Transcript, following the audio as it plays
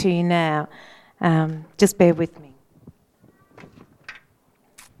to you now. Just bear with me.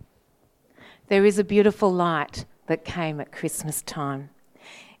 There is a beautiful light that came at Christmas time.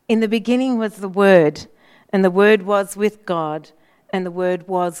 In the beginning was the Word, and the Word was with God, and the Word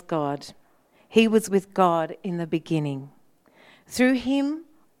was God. He was with God in the beginning. Through him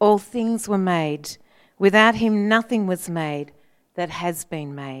all things were made. Without him nothing was made that has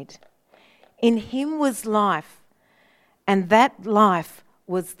been made. In him was life, and that life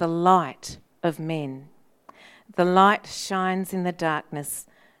was the light of men. The light shines in the darkness,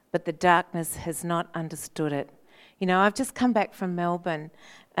 but the darkness has not understood it. You know, I've just come back from Melbourne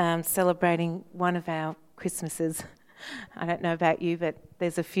celebrating one of our Christmases. I don't know about you, but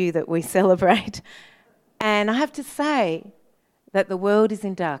there's a few that we celebrate. And I have to say that the world is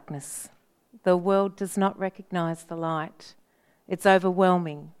in darkness. The world does not recognise the light. It's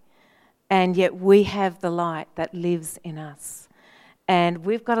overwhelming. And yet we have the light that lives in us. And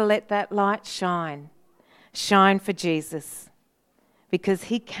we've got to let that light shine for Jesus, because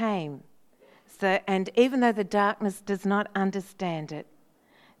he came. And even though the darkness does not understand it,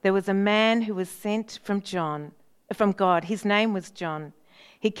 there was a man who was sent from God. His name was John.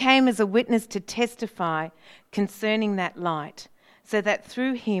 He came as a witness to testify concerning that light, so that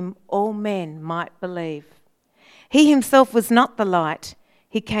through him all men might believe. He himself was not the light.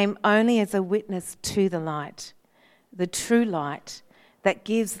 He came only as a witness to the light, the true light that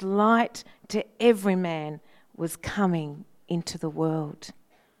gives light to every man was coming into the world.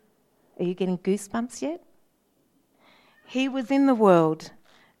 Are you getting goosebumps yet? He was in the world,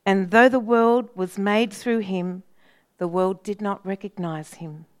 and though the world was made through him, the world did not recognise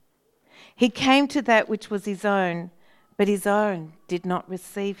him. He came to that which was his own, but his own did not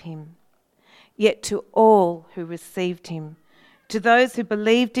receive him. Yet to all who received him, to those who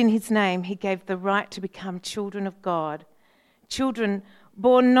believed in his name, he gave the right to become children of God. Children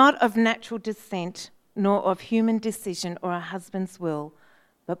born not of natural descent, nor of human decision or a husband's will,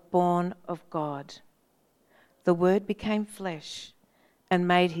 but born of God. The Word became flesh and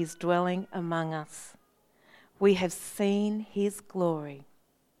made his dwelling among us. We have seen his glory,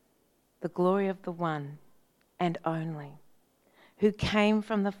 the glory of the one and only, who came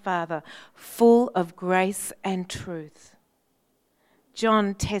from the Father, full of grace and truth.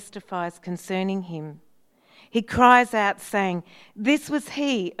 John testifies concerning him. He cries out, saying, "This was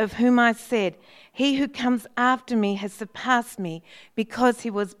he of whom I said, 'He who comes after me has surpassed me, because he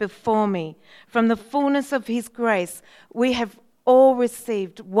was before me.' From the fullness of his grace, we have all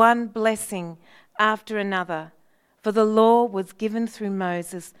received one blessing after another. For the law was given through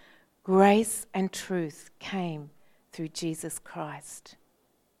Moses, grace and truth came through Jesus Christ.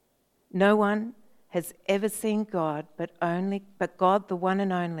 No one has ever seen God, but God, the one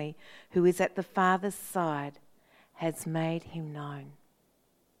and only, who is at the Father's side, has made him known."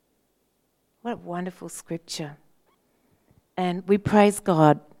 What a wonderful scripture. And we praise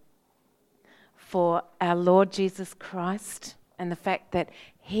God for our Lord Jesus Christ and the fact that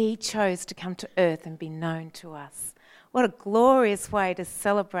he chose to come to earth and be known to us. What a glorious way to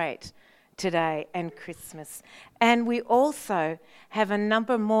celebrate today and Christmas. And we also have a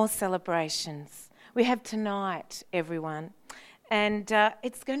number more celebrations. We have tonight, everyone, and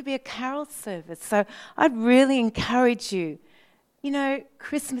it's going to be a carol service. So I'd really encourage you. You know,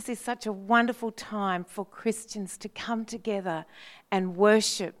 Christmas is such a wonderful time for Christians to come together and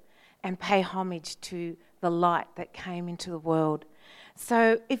worship and pay homage to the light that came into the world.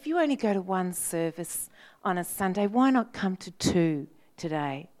 So if you only go to one service on a Sunday, why not come to two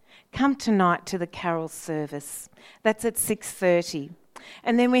today? Come tonight to the carol service. That's at 6:30.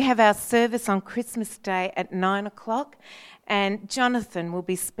 And then we have our service on Christmas Day at 9 o'clock. And Jonathan will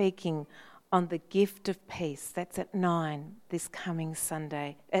be speaking on the gift of peace. That's at 9 this coming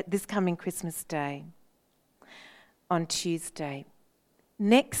Christmas Day on Tuesday.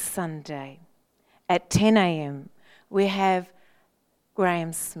 Next Sunday at 10 a.m. we have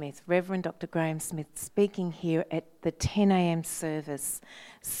Graham Smith, Reverend Dr. Graham Smith, speaking here at the 10 a.m. service.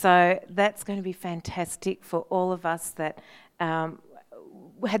 So that's going to be fantastic for all of us that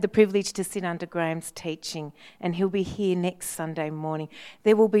had the privilege to sit under Graham's teaching, and he'll be here next Sunday morning.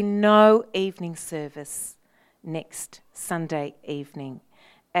 There will be no evening service next Sunday evening,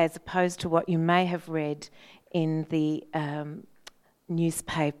 as opposed to what you may have read in the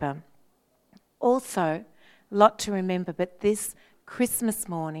newspaper. Also, a lot to remember, but this Christmas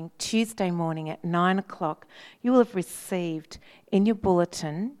morning, Tuesday morning at 9 o'clock, you will have received in your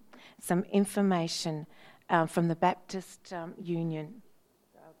bulletin some information from the Baptist Union.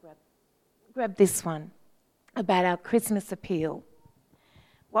 Grab this one, about our Christmas appeal.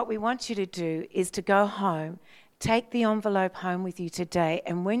 What we want you to do is to go home, take the envelope home with you today,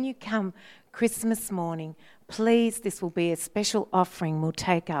 and when you come Christmas morning, please, this will be a special offering we'll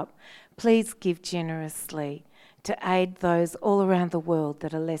take up. Please give generously to aid those all around the world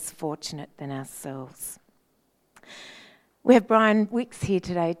that are less fortunate than ourselves. We have Brian Wicks here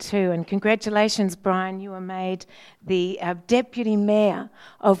today too, and congratulations, Brian, you were made the Deputy Mayor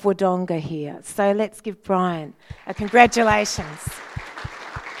of Wodonga here. So let's give Brian a congratulations.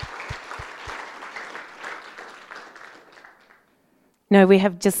 No, we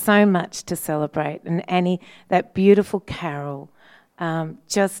have just so much to celebrate, and Annie, that beautiful carol,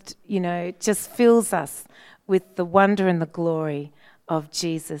 just fills us with the wonder and the glory of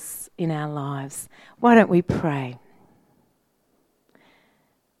Jesus in our lives. Why don't we pray?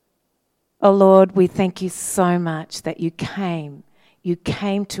 Oh Lord, we thank you so much that you came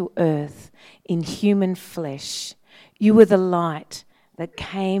to earth in human flesh. You were the light that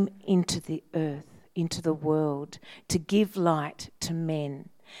came into the earth, into the world, to give light to men.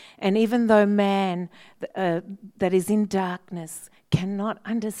 And even though man that is in darkness cannot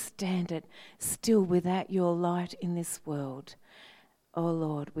understand it, still without your light in this world, oh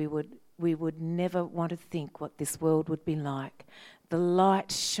Lord, we would never want to think what this world would be like. The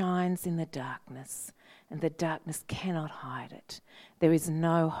light shines in the darkness, and the darkness cannot hide it. There is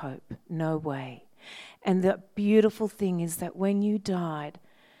no hope, no way. And the beautiful thing is that when you died,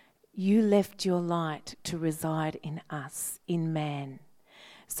 you left your light to reside in us, in man.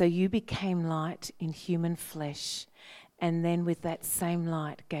 So you became light in human flesh, and then with that same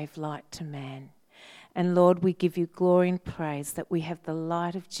light gave light to man. And Lord, we give you glory and praise that we have the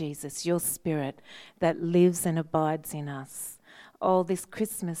light of Jesus, your Spirit, that lives and abides in us. Oh, this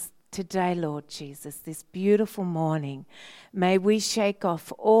Christmas today, Lord Jesus, this beautiful morning, may we shake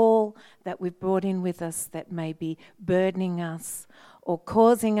off all that we've brought in with us that may be burdening us or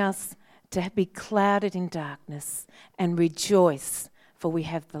causing us to be clouded in darkness, and rejoice, for we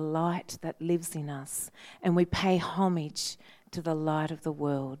have the light that lives in us, and we pay homage to the light of the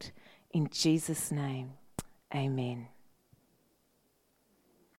world. In Jesus' name, amen.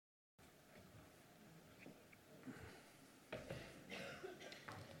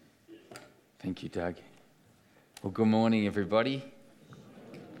 Thank you, Doug. Well, good morning, everybody.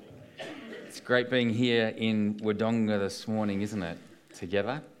 It's great being here in Wodonga this morning, isn't it,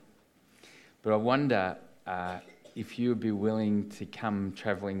 together? But I wonder if you would be willing to come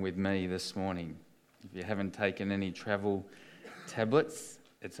travelling with me this morning. If you haven't taken any travel tablets,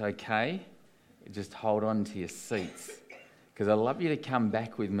 it's okay. Just hold on to your seats, because I'd love you to come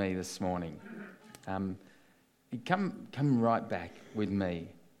back with me this morning. Come right back with me.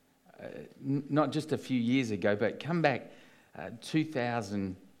 Not just a few years ago, but come back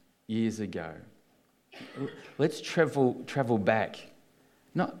 2,000 years ago. Let's travel back.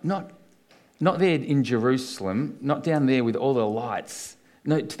 Not there in Jerusalem, not down there with all the lights.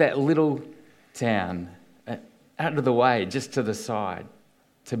 No, to that little town, out of the way, just to the side,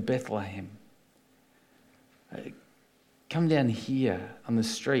 to Bethlehem. Come down here on the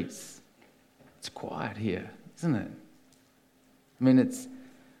streets. It's quiet here, isn't it? I mean, it's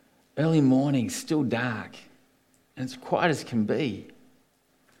early morning, still dark, and it's quiet as can be.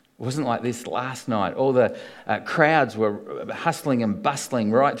 It wasn't like this last night. All the crowds were hustling and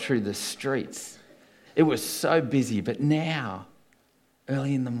bustling right through the streets. It was so busy, but now,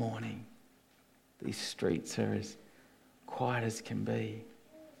 early in the morning, these streets are as quiet as can be.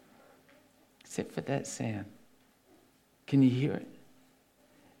 Except for that sound. Can you hear it?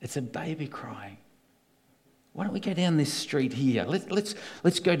 It's a baby crying. Why don't we go down this street here?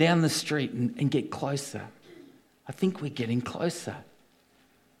 Let's go down the street and get closer. I think we're getting closer.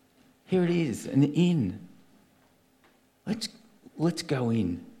 Here it is, an inn. Let's go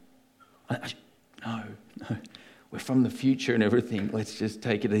in. No, we're from the future and everything. Let's just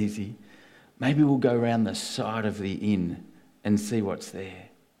take it easy. Maybe we'll go around the side of the inn and see what's there.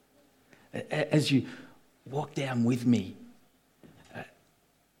 As you walk down with me,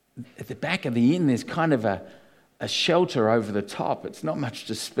 at the back of the inn, there's kind of a shelter over the top. It's not much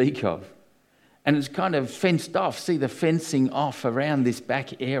to speak of. And it's kind of fenced off. See the fencing off around this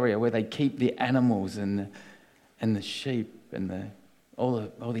back area where they keep the animals and the sheep and all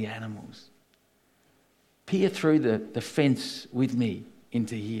the animals. Peer through the fence with me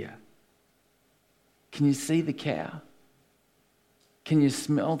into here. Can you see the cow? Can you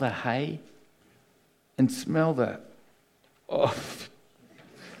smell the hay? And smell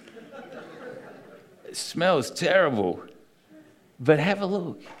it smells terrible. But have a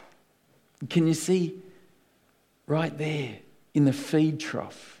look. Can you see right there in the feed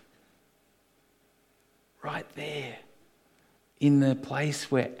trough? Right there in the place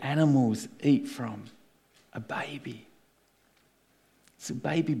where animals eat from. a baby. It's a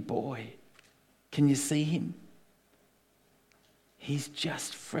baby boy. Can you see him? He's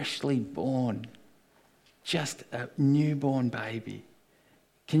just freshly born, just a newborn baby.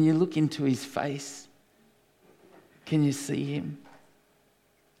 Can you look into his face? Can you see him?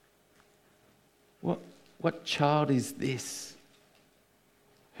 What child is this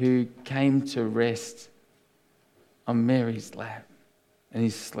who came to rest on Mary's lap and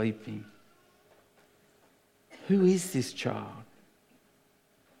is sleeping? Who is this child?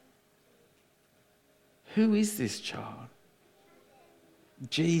 Who is this child?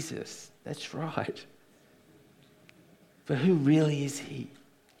 Jesus, that's right. But who really is he?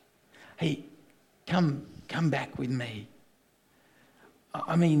 Hey, come back with me.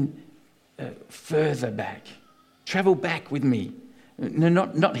 I mean, further back. Travel back with me. No,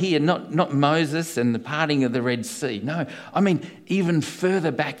 not here, not Moses and the parting of the Red Sea. No, I mean even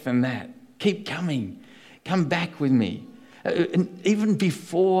further back than that. Keep coming. Come back with me. And even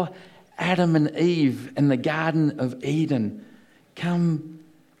before Adam and Eve and the Garden of Eden, come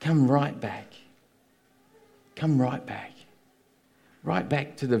right back. Come right back. Right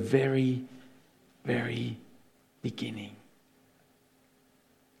back to the very, very beginning.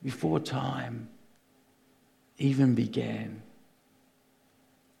 Before time even began.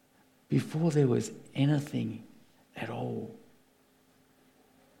 Before there was anything at all.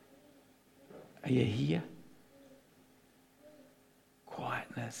 Are you here?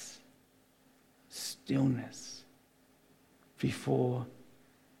 Quietness, stillness, before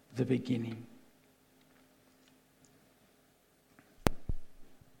the beginning.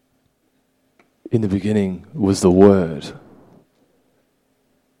 In the beginning was the Word.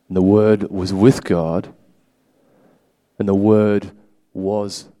 And the Word was with God, and the Word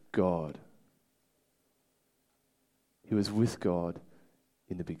was God. He was with God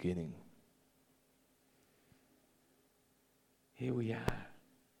in the beginning. Here we are.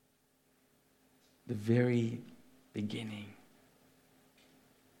 The very beginning.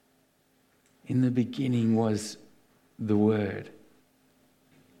 In the beginning was the Word.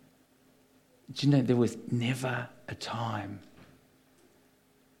 Do you know there was never a time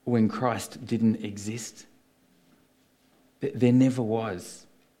when Christ didn't exist? There never was.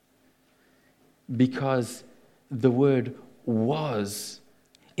 Because the word was,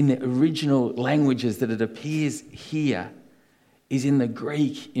 in the original languages that it appears here, is in the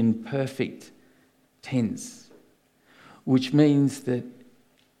Greek in perfect tense, which means that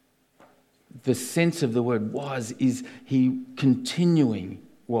the sense of the word was is he continuing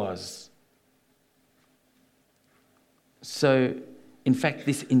was. So, in fact,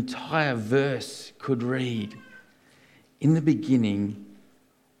 this entire verse could read, in the beginning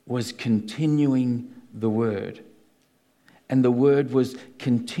was continuing the Word, and the Word was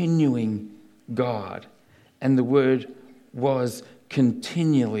continuing God, and the Word was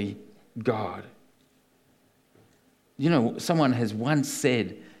continually God. You know, someone has once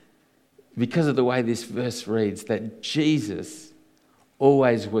said, because of the way this verse reads, that Jesus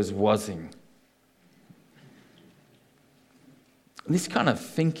always was wasing. This kind of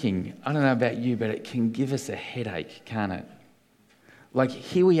thinking, I don't know about you, but it can give us a headache, can't it? Like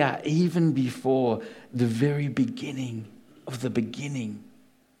here we are, even before the very beginning of the beginning.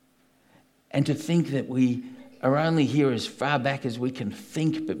 And to think that we are only here as far back as we can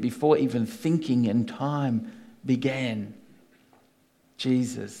think, but before even thinking and time began,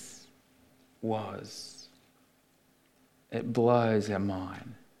 Jesus was. It blows our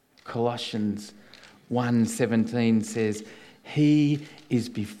mind. Colossians 1:17 says, He is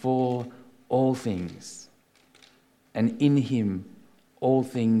before all things, and in him all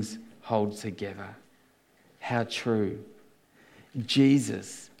things hold together. How true.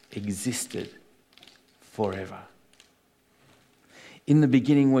 Jesus existed forever. In the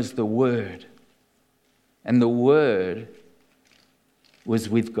beginning was the Word, and the Word was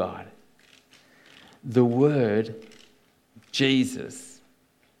with God. The Word, Jesus,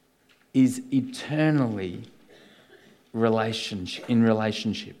 is eternally in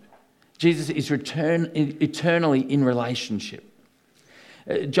relationship. Jesus is eternally in relationship.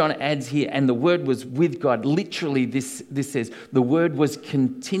 John adds here, and the Word was with God. Literally, this says, the Word was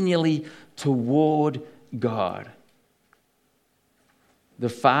continually toward God. The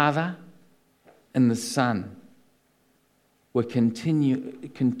Father and the Son were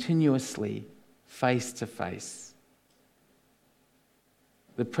continuously face to face.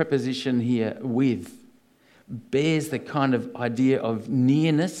 The preposition here, with, bears the kind of idea of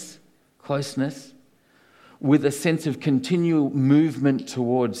nearness, closeness, with a sense of continual movement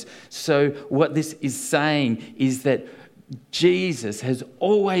towards. So what this is saying is that Jesus has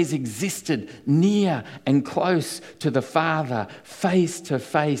always existed near and close to the Father, face to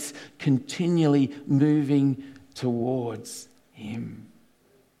face, continually moving towards him.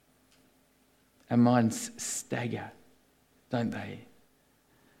 Our minds stagger, don't they?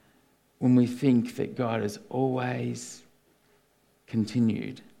 When we think that God has always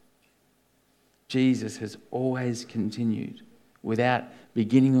continued. Jesus has always continued without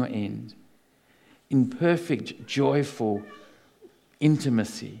beginning or end, in perfect, joyful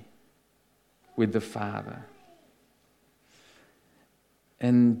intimacy with the Father.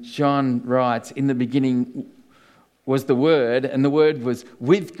 And John writes, in the beginning was the Word, and the Word was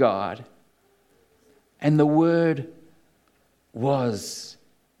with God, and the Word was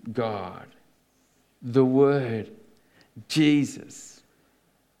God. The Word, Jesus,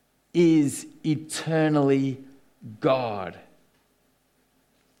 is eternally God.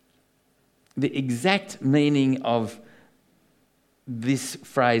 The exact meaning of this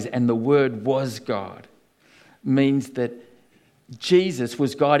phrase, and the Word was God, means that Jesus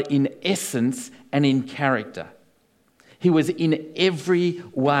was God in essence and in character. He was in every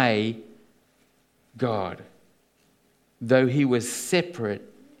way God, though he was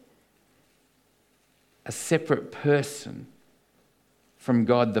separate, a separate person from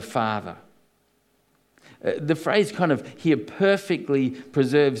God the Father. The phrase kind of here perfectly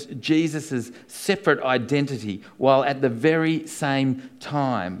preserves Jesus' separate identity, while at the very same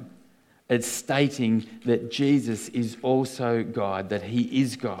time it's stating that Jesus is also God, that he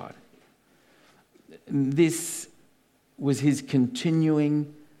is God. This was his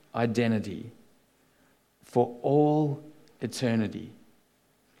continuing identity for all eternity.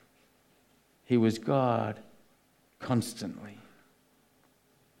 He was God constantly.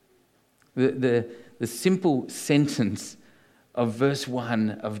 The simple sentence of verse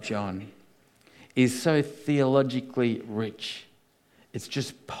 1 of John is so theologically rich. It's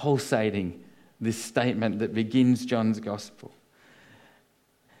just pulsating, this statement that begins John's gospel.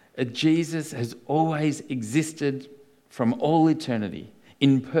 Jesus has always existed from all eternity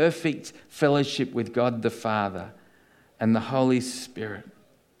in perfect fellowship with God the Father and the Holy Spirit.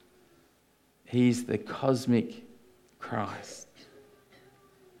 He's the cosmic Christ.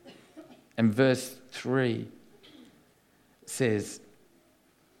 And verse 3 says,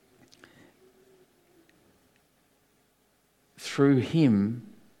 through him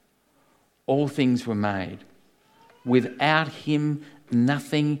all things were made. Without him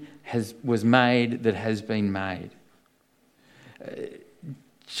nothing was made that has been made.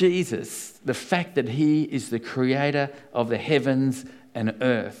 Jesus, the fact that he is the creator of the heavens and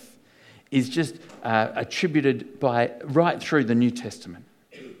earth, is just attributed right through the New Testament.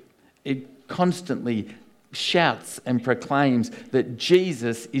 It constantly shouts and proclaims that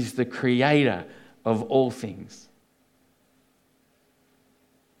Jesus is the creator of all things.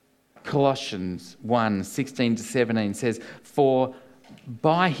 Colossians 1:16-17 says, "For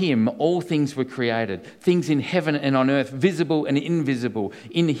by him all things were created, things in heaven and on earth, visible and invisible.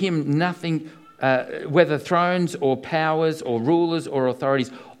 In him nothing, whether thrones or powers or rulers or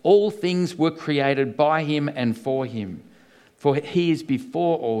authorities, all things were created by him and for him. For he is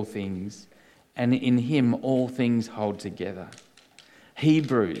before all things, and in him all things hold together."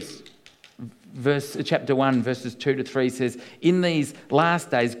 Hebrews chapter 1, verses 2-3 says, "In these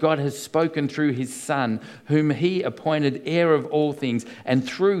last days God has spoken through his Son, whom he appointed heir of all things, and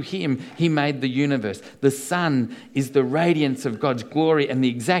through him he made the universe. The Son is the radiance of God's glory and the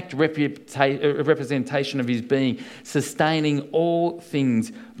exact representation of his being, sustaining all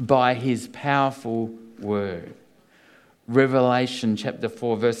things by his powerful word." Revelation chapter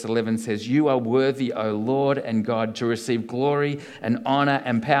 4 verse 11 says, "You are worthy, O Lord and God, to receive glory and honour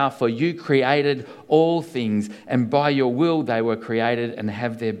and power, for you created all things, and by your will they were created and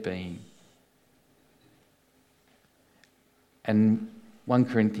have their being." And 1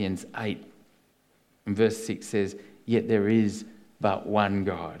 Corinthians 8 and verse 6 says, "Yet there is but one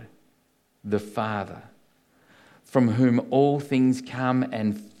God, the Father, from whom all things come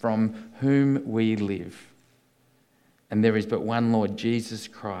and from whom we live. And there is but one Lord, Jesus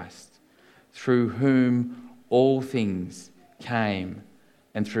Christ, through whom all things came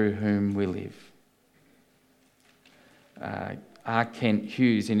and through whom we live." R. Kent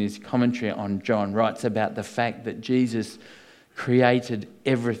Hughes, in his commentary on John, writes about the fact that Jesus created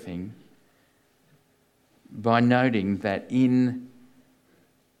everything by noting that in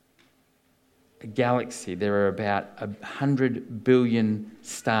a galaxy there are about 100 billion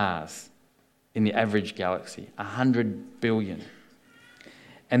stars. In the average galaxy, 100 billion.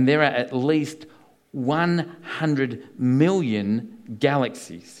 And there are at least 100 million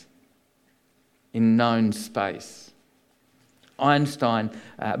galaxies in known space. Einstein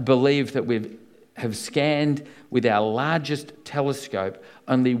believed that we have scanned with our largest telescope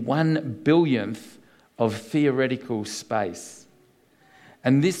only 1/billionth of theoretical space.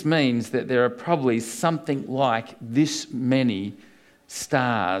 And this means that there are probably something like this many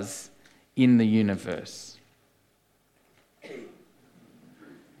stars in the universe.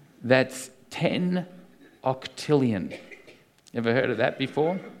 That's 10 octillion. Ever heard of that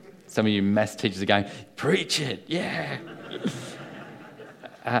before? Some of you maths teachers are going, preach it, yeah.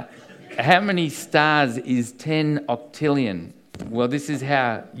 How many stars is 10 octillion? Well, this is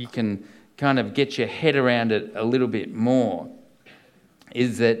how you can kind of get your head around it a little bit more.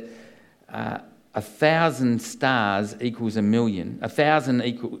 Is that 1,000 stars equals a million.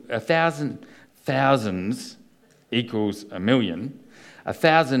 1,000 thousands equals a million.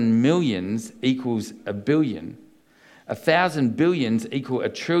 1,000 millions equals a billion. 1,000 billions equal a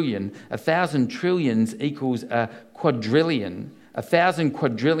trillion. 1,000 trillions equals a quadrillion. 1,000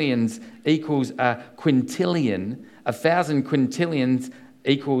 quadrillions equals a quintillion. 1,000 quintillions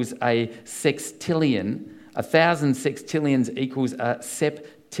equals a sextillion. 1,000 sextillions equals a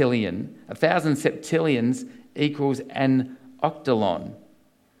septillion. 1,000 septillions equals an octillion.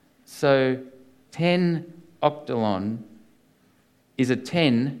 So 10 octillion is a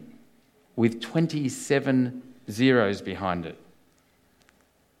 10 with 27 zeros behind it.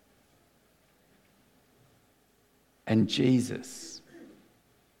 And Jesus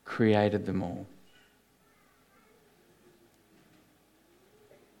created them all.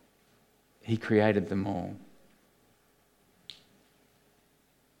 He created them all.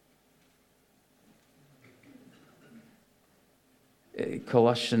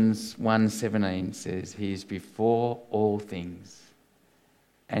 Colossians 1:17 says, He is before all things,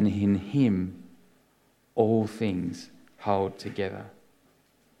 and in Him all things hold together.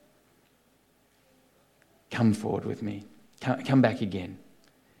 Come forward with me. Come back again.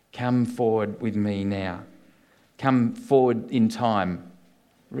 Come forward with me now. Come forward in time.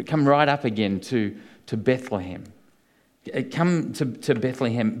 Come right up again to Bethlehem. Come to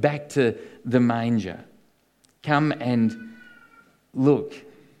Bethlehem, back to the manger. Come and look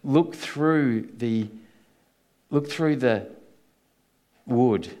through the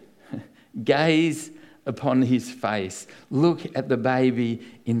wood. Gaze upon his face. Look at the baby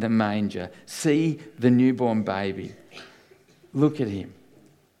in the manger. See the newborn baby. Look at him.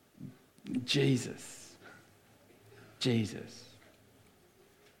 Jesus.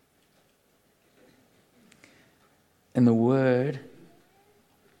 And the Word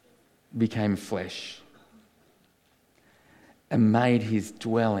became flesh and made his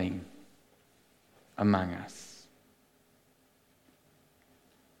dwelling among us.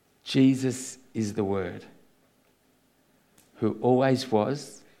 Jesus is the Word, who always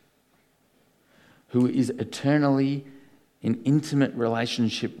was, who is eternally in intimate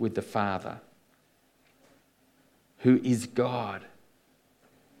relationship with the Father, who is God,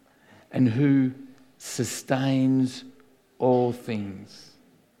 and who sustains all things.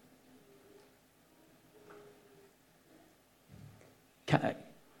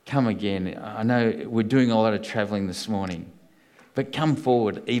 Come again. I know we're doing a lot of travelling this morning, but come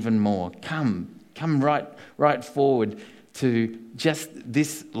forward even more. Come right forward to just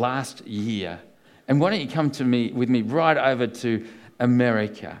this last year. And why don't you come with me right over to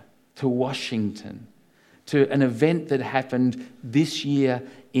America, to Washington, to an event that happened this year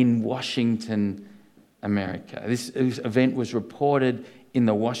in Washington, America. This event was reported in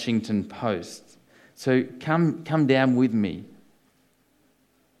the Washington Post. So come down with me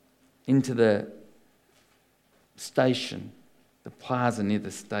into the station, the plaza near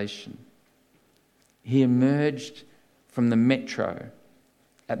the station. He emerged from the metro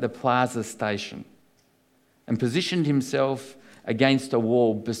at the plaza station and positioned himself against a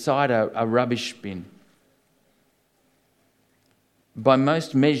wall beside a rubbish bin. By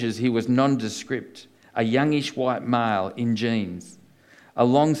most measures, he was nondescript, a youngish white male in jeans, a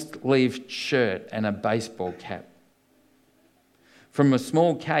long-sleeved shirt and a baseball cap. From a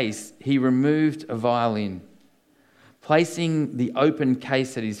small case, he removed a violin. Placing the open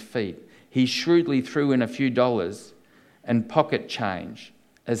case at his feet, he shrewdly threw in a few dollars and pocket change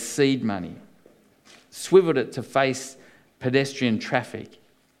as seed money, swiveled it to face pedestrian traffic,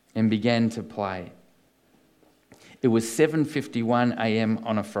 and began to play. It was 7:51 a.m.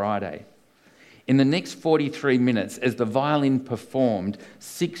 on a Friday. In the next 43 minutes, as the violin performed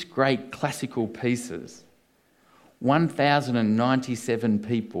 6 great classical pieces, 1,097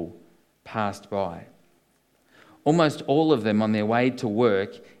 people passed by, almost all of them on their way to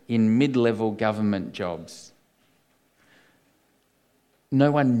work in mid-level government jobs.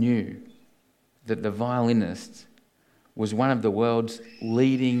 No one knew that the violinist was one of the world's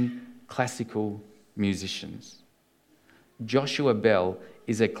leading classical musicians. Joshua Bell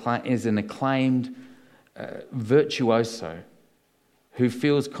is an acclaimed virtuoso who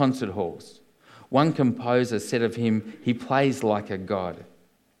fills concert halls. One composer said of him, he plays like a god.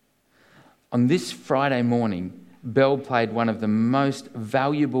 On this Friday morning, Bell played one of the most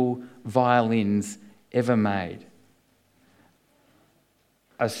valuable violins ever made,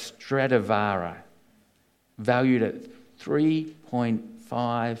 a Stradivari, valued at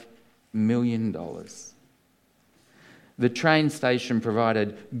 $3.5 million. The train station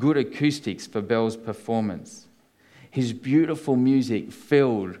provided good acoustics for Bell's performance. His beautiful music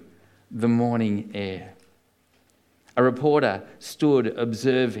filled the morning air. A reporter stood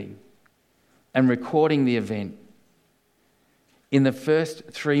observing and recording the event. In the first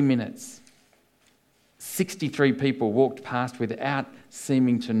 3 minutes, 63 people walked past without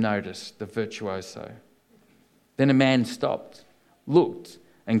seeming to notice the virtuoso. Then a man stopped, looked,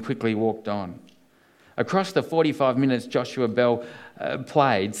 and quickly walked on. Across the 45 minutes Joshua Bell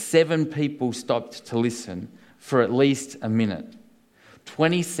played, 7 people stopped to listen for at least a minute.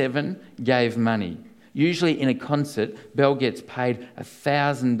 27 gave money. Usually in a concert, Bell gets paid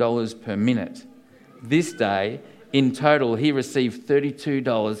 $1,000 per minute. This day, in total, he received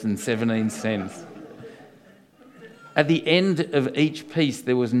 $32.17. At the end of each piece,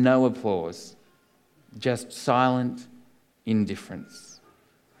 there was no applause, just silent indifference.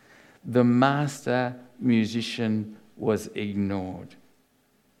 The master musician was ignored.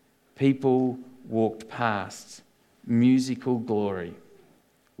 People walked past musical glory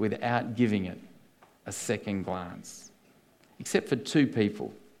without giving it a second glance, except for 2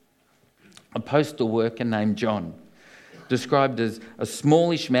 people. A postal worker named John, described as a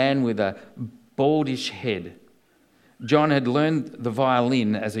smallish man with a baldish head. John had learned the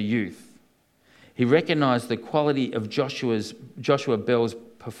violin as a youth. He recognised the quality of Joshua Bell's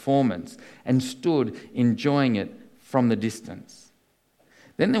performance and stood enjoying it from the distance.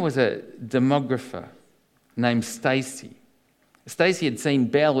 Then there was a demographer named Stacy. Stacy had seen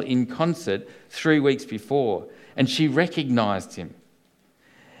Bell in concert 3 weeks before, and she recognised him.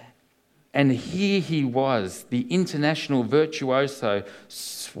 And here he was, the international virtuoso,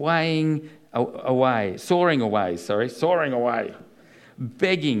 soaring away,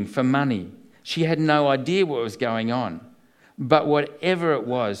 begging for money. She had no idea what was going on. But whatever it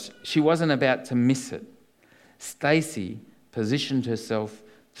was, she wasn't about to miss it. Stacy positioned herself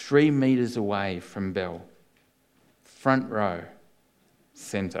 3 metres away from Bell. Front row,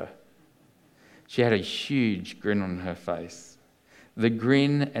 centre. She had a huge grin on her face. The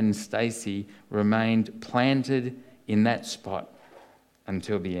grin and Stacy remained planted in that spot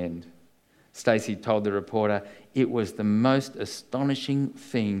until the end. Stacy told the reporter, "It was the most astonishing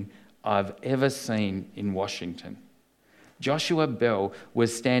thing I've ever seen in Washington. Joshua Bell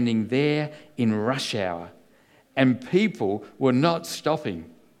was standing there in rush hour, and people were not stopping,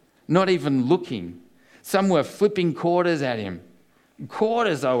 not even looking. Some were flipping quarters at him.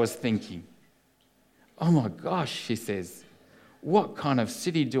 Quarters, I was thinking. Oh my gosh," she says, "what kind of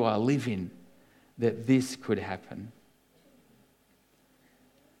city do I live in that this could happen?"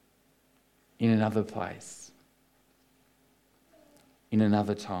 In another place, in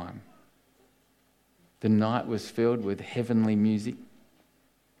another time, the night was filled with heavenly music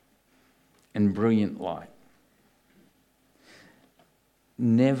and brilliant light.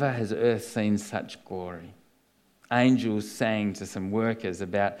 Never has earth seen such glory. Angels sang to some workers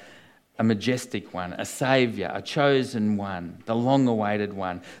about a majestic one, a saviour, a chosen one, the long-awaited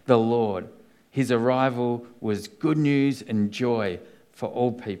one, the Lord. His arrival was good news and joy for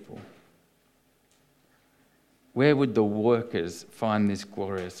all people. Where would the workers find this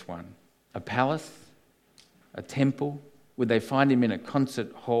glorious one? A palace? A temple? Would they find him in a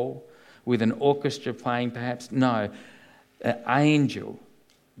concert hall with an orchestra playing perhaps? No. An angel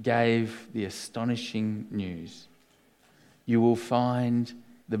gave the astonishing news. You will find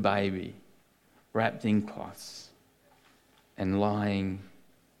the baby wrapped in cloths and lying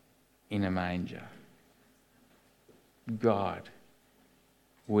in a manger. God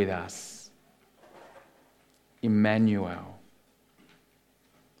with us. Emmanuel,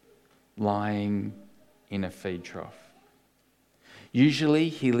 lying in a feed trough. Usually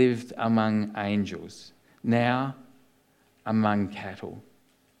he lived among angels, now among cattle.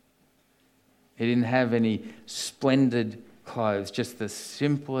 He didn't have any splendid clothes, just the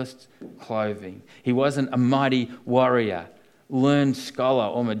simplest clothing. He wasn't a mighty warrior, learned scholar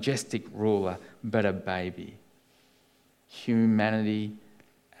or majestic ruler, but a baby. Humanity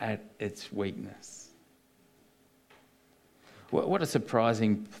at its weakness. What a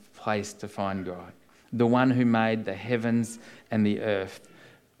surprising place to find God. the one who made the heavens and the earth,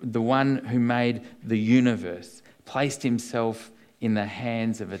 the one who made the universe, placed himself in the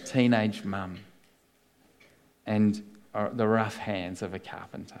hands of a teenage mum and the rough hands of a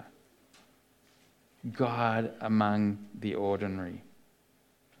carpenter. God among the ordinary.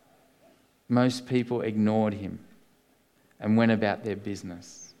 Most people ignored him and went about their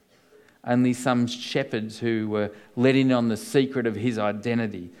business. Only some shepherds who were let in on the secret of his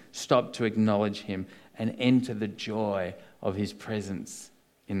identity stopped to acknowledge him and enter the joy of his presence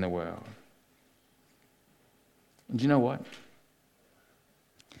in the world. And do you know what?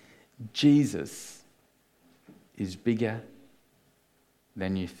 Jesus is bigger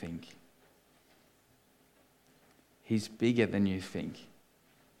than you think. He's bigger than you think.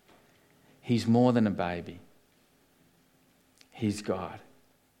 He's more than a baby. He's God.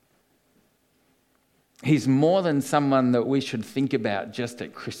 He's more than someone that we should think about just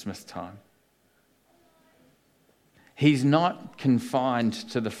at Christmas time. He's not confined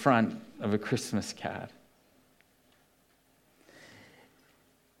to the front of a Christmas card.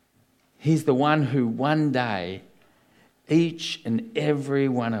 He's the one who one day, each and every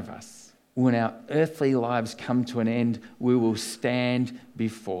one of us, when our earthly lives come to an end, we will stand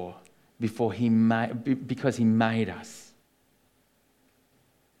before because he made us.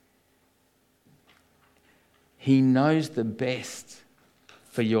 He knows the best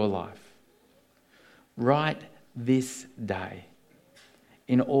for your life. Right this day,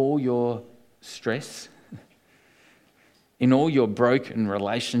 in all your stress, in all your broken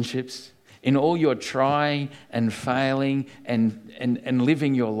relationships, in all your trying and failing and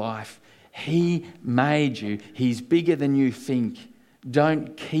living your life, he made you. He's bigger than you think.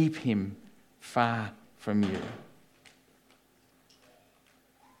 Don't keep him far from you.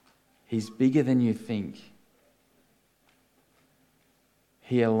 He's bigger than you think.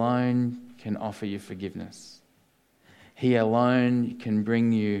 He alone can offer you forgiveness. He alone can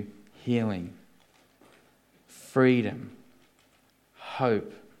bring you healing, freedom,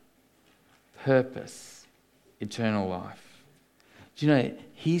 hope, purpose, eternal life. Do you know,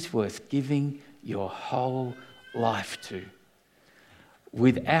 he's worth giving your whole life to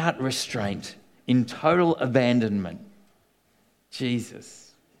without restraint, in total abandonment.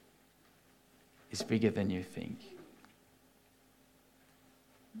 Jesus is bigger than you think.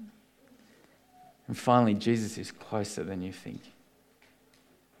 And finally, Jesus is closer than you think.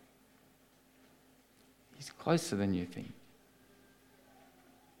 He's closer than you think.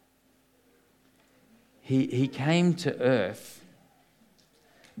 He came to earth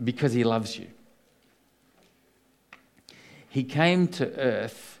because he loves you. He came to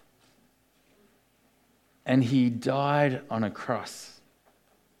earth and he died on a cross.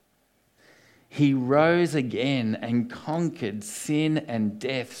 He rose again and conquered sin and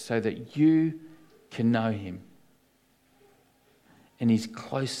death so that you can know him. And he's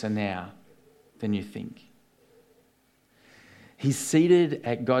closer now than you think. He's seated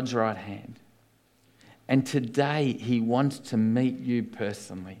at God's right hand. And today he wants to meet you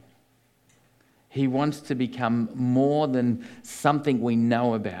personally. He wants to become more than something we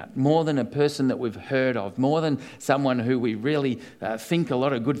know about, more than a person that we've heard of, more than someone who we really think a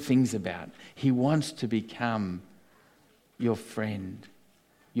lot of good things about. He wants to become your friend,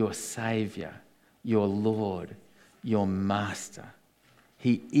 your Saviour, your Lord, your Master.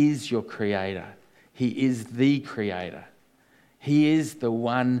 He is your Creator. He is the Creator. He is the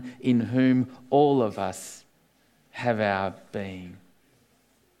one in whom all of us have our being.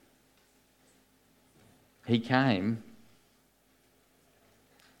 He came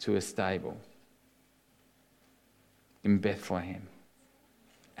to a stable in Bethlehem,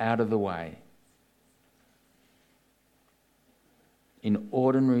 out of the way, in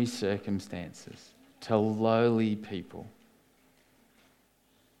ordinary circumstances, to lowly people.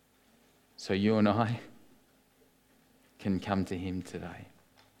 So you and I can come to him today.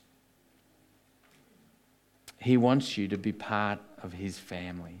 He wants you to be part of his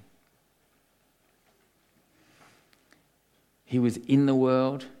family. He was in the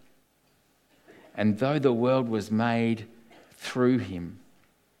world, and though the world was made through him,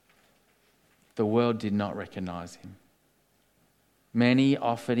 the world did not recognize him. Many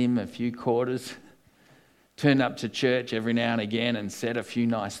offered him a few quarters, turned up to church every now and again and said a few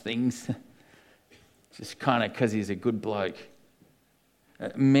nice things, just kind of because he's a good bloke.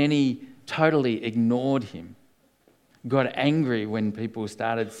 Many totally ignored him, got angry when people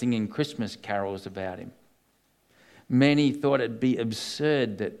started singing Christmas carols about him. Many thought it'd be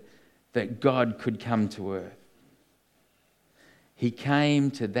absurd that God could come to earth. He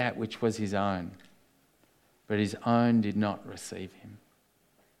came to that which was his own, but his own did not receive him.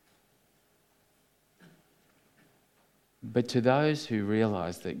 But to those who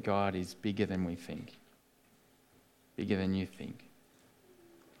realize that God is bigger than we think, bigger than you think,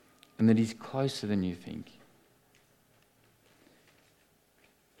 and that he's closer than you think,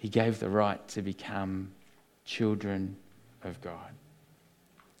 he gave the right to become children of God.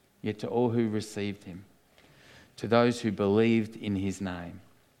 Yet to all who received him, to those who believed in his name,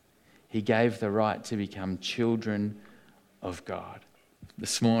 he gave the right to become children of God.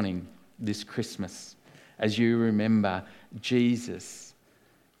 This morning, this Christmas, as you remember Jesus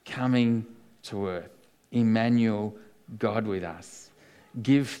coming to earth, Emmanuel, God with us,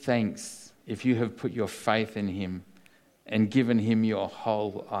 give thanks if you have put your faith in him and given him your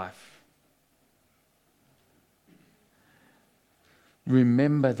whole life.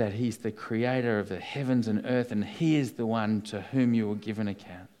 Remember that he's the creator of the heavens and earth, and he is the one to whom you will give an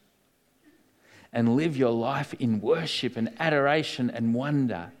account. And live your life in worship and adoration and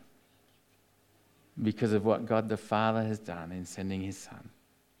wonder because of what God the Father has done in sending his Son.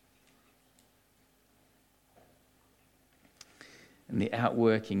 And the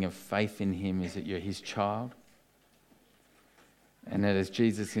outworking of faith in him is that you're his child. And that, as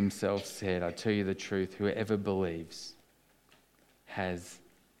Jesus himself said, I tell you the truth, whoever believes has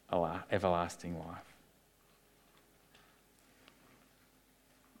everlasting life.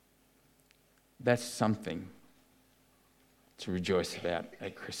 That's something to rejoice about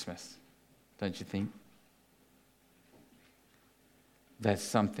at Christmas, don't you think? That's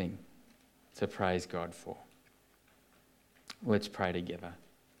something to praise God for. Let's pray together.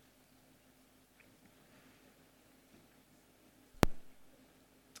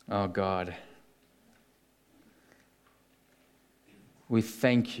 Oh God, we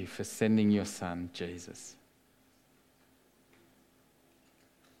thank you for sending your Son, Jesus.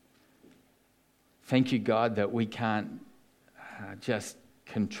 Thank you, God, that we can't just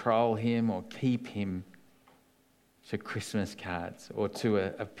control him or keep him to Christmas cards or to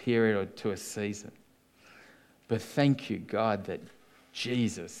a period or to a season. But thank you, God, that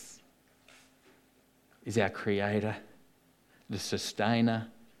Jesus is our creator, the sustainer,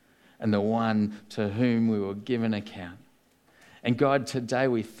 and the one to whom we will give an account. And God, today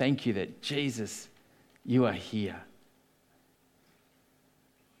we thank you that Jesus, you are here.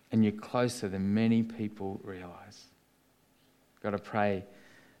 And you're closer than many people realize. God, I pray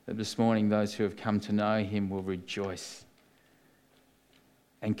that this morning those who have come to know him will rejoice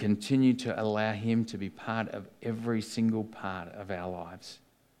and continue to allow him to be part of every single part of our lives.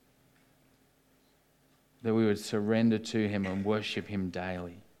 That we would surrender to him and worship him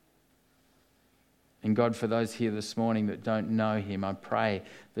daily. And God, for those here this morning that don't know him, I pray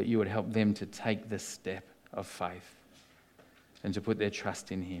that you would help them to take this step of faith and to put their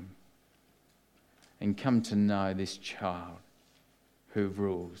trust in him and come to know this child who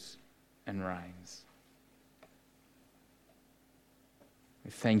rules and reigns. We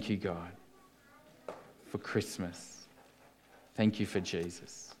thank you, God, for Christmas. Thank you for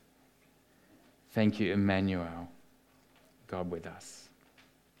Jesus. Thank you, Emmanuel, God with us.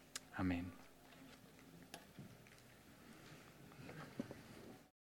 Amen.